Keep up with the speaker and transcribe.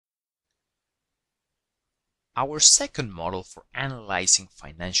Our second model for analyzing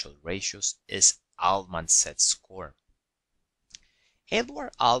financial ratios is Altman Z Score.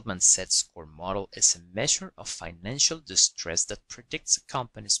 Altman Z Score model is a measure of financial distress that predicts a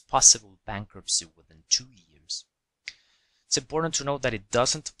company's possible bankruptcy within 2 years. It's important to note that it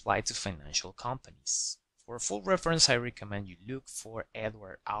doesn't apply to financial companies. For full reference, I recommend you look for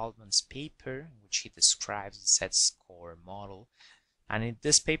Edward Altman's paper, in which he describes the Z Score model. And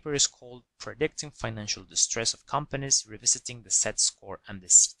this paper is called Predicting Financial Distress of Companies, Revisiting the Z Score and the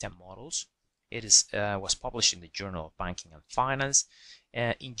CETA Models. It was published in the Journal of Banking and Finance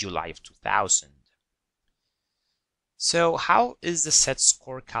in July of 2000. So how is the Z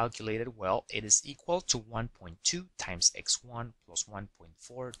score calculated? Well, it is equal to 1.2 times x1 plus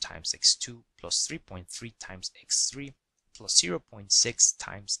 1.4 times x2 plus 3.3 times x3 plus 0.6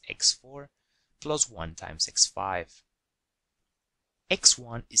 times x4 plus 1 times x5.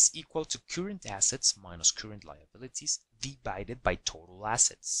 x1 is equal to current assets minus current liabilities divided by total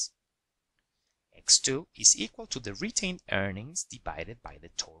assets. x2 is equal to the retained earnings divided by the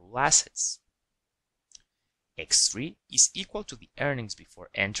total assets. x3 is equal to the earnings before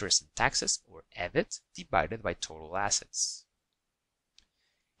interest and taxes, or EBIT, divided by total assets.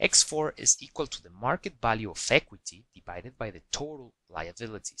 x4 is equal to the market value of equity divided by the total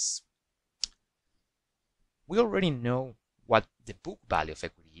liabilities. We already know what the book value of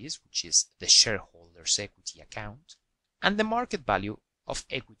equity is, which is the shareholders' equity account, and the market value of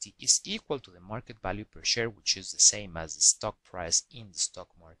equity is equal to the market value per share, which is the same as the stock price in the stock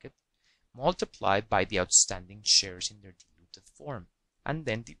market, multiplied by the outstanding shares in their diluted form, and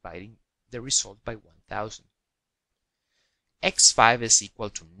then dividing the result by 1000. x5 is equal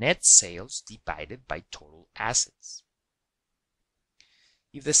to net sales divided by total assets.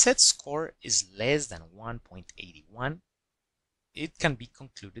 If the Z score is less than 1.81, it can be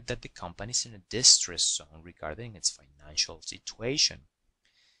concluded that the company is in a distress zone regarding its financial situation.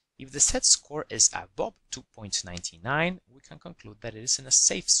 If the Z score is above 2.99, we can conclude that it is in a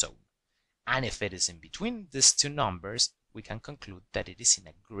safe zone. And if it is in between these two numbers, we can conclude that it is in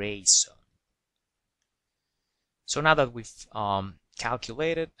a gray zone. So now that we've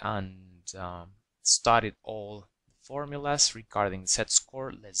calculated and studied all the formulas regarding Z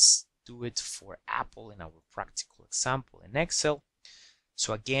score, let's do it for Apple in our practical example in Excel.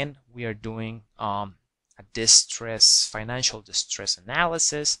 So again, we are doing a financial distress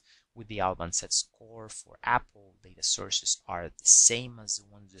analysis with the Altman Z score for Apple. Data sources are the same as the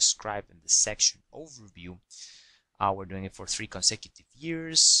ones described in the section overview. We're doing it for 3 consecutive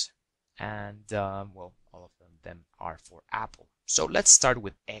years, and well, all of them are for Apple. So let's start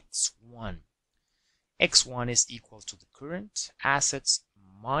with X1. X1 is equal to the current assets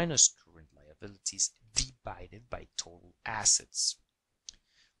minus current liabilities divided by total assets.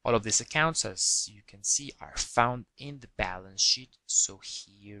 All of these accounts, as you can see, are found in the balance sheet. So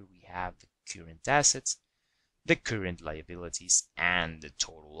here we have the current assets, the current liabilities, and the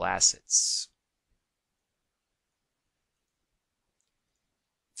total assets.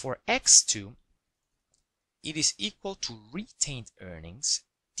 For X2, it is equal to retained earnings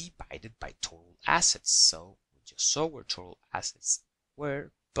divided by total assets. So we just saw where total assets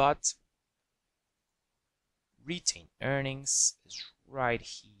were, but retained earnings is right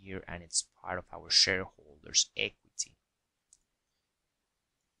here, and it's part of our shareholders' equity.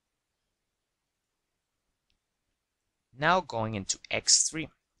 Now going into X3.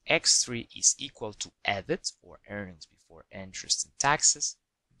 X3 is equal to EBIT, or earnings before interest and taxes,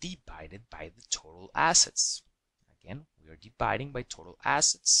 divided by the total assets. Again, we are dividing by total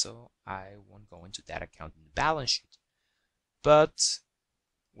assets, so I won't go into that account in the balance sheet. But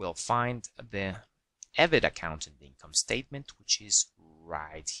we'll find the EBIT account in the income statement, which is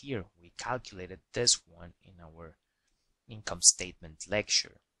right here. We calculated this one in our income statement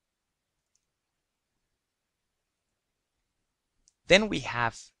lecture. Then we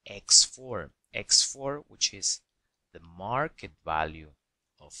have X4. X4, which is the market value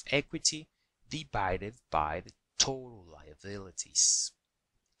of equity divided by the total liabilities.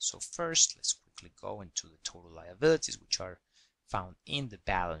 So first, let's quickly go into the total liabilities, which are found in the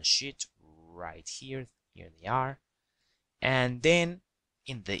balance sheet right here. Here they are. And then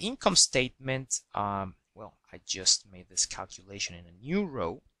in the income statement, well, I just made this calculation in a new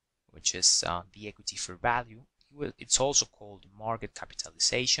row, which is the equity fair value. It's also called market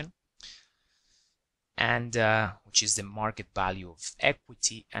capitalization, and which is the market value of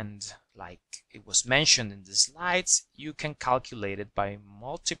equity. And like it was mentioned in the slides, you can calculate it by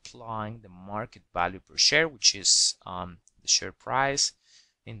multiplying the market value per share, which is the share price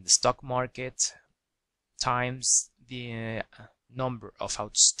in the stock market, times the number of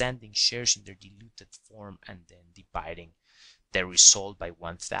outstanding shares in their diluted form and then dividing the result by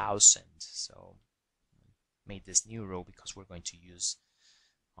 1000. So made this new row because we're going to use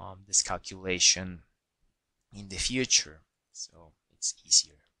this calculation in the future, so it's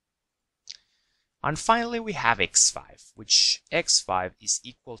easier. And finally we have X5, which X5 is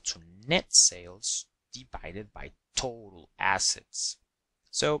equal to net sales divided by total assets.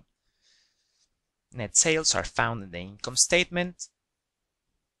 So net sales are found in the income statement.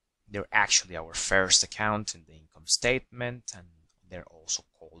 They're actually our first account in the income statement, and they're also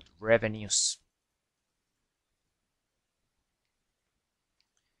called revenues.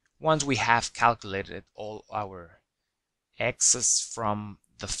 Once we have calculated all our X's from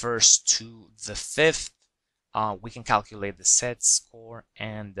the first to the fifth, we can calculate the Z score,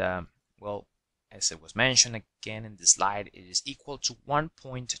 and well, as it was mentioned again in the slide, it is equal to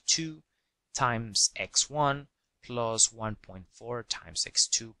 1.2 times x1 plus 1.4 times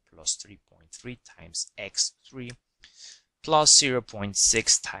x2 plus 3.3 times x3 plus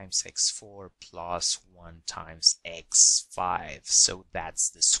 0.6 times x4 plus 1 times x5. So that's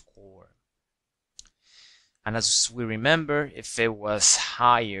the score. And as we remember, if it was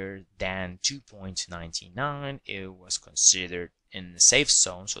higher than 2.99, it was considered in the safe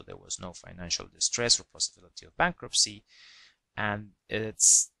zone, so there was no financial distress or possibility of bankruptcy. And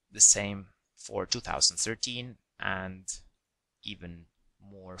it's the same for 2013 and even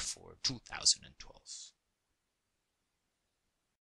more for 2012.